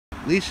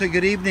Lisa,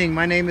 good evening.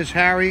 My name is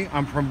Harry.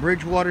 I'm from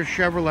Bridgewater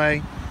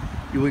Chevrolet.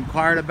 You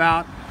inquired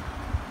about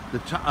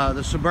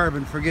the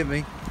Suburban, forgive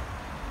me.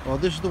 Well,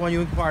 this is the one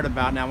you inquired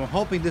about. Now, I'm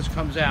hoping this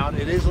comes out.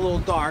 It is a little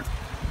dark,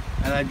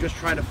 and I'm just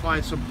trying to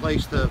find some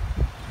place to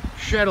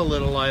shed a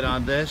little light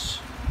on this.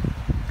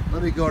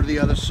 Let me go to the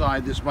other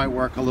side. This might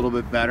work a little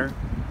bit better.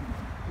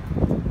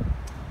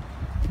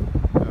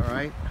 All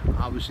right.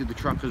 Obviously, the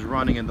truck is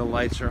running and the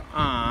lights are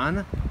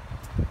on.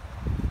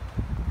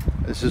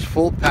 This is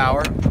full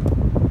power.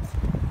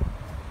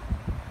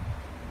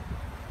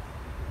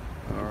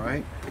 All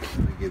right. Let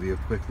me give you a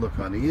quick look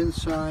on the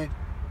inside.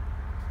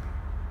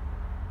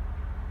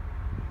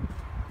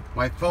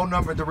 My phone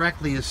number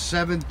directly is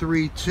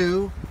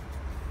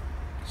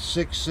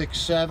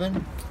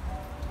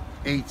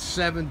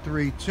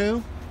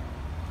 732-667-8732.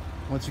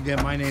 Once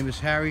again, my name is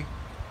Harry.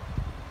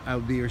 I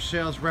will be your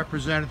sales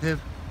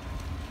representative.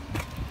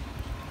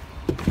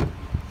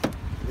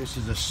 This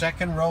is a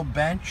second row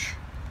bench.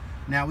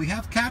 Now we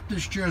have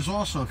captain's chairs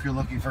also if you're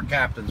looking for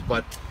captains,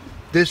 but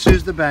this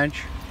is the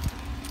bench.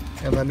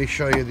 And let me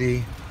show you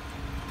the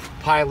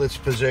pilot's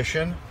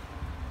position.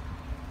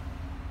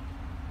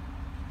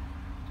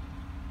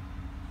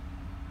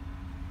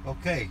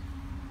 Okay,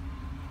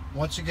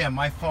 once again,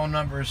 my phone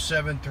number is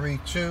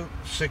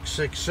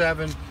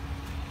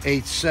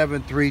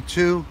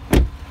 732-667-8732,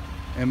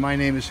 and my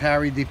name is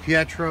Harry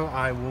DiPietro.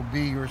 I will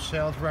be your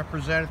sales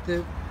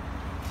representative.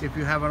 If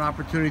you have an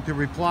opportunity to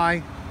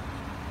reply,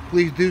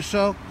 please do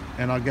so,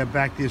 and I'll get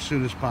back to you as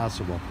soon as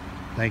possible.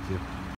 Thank you.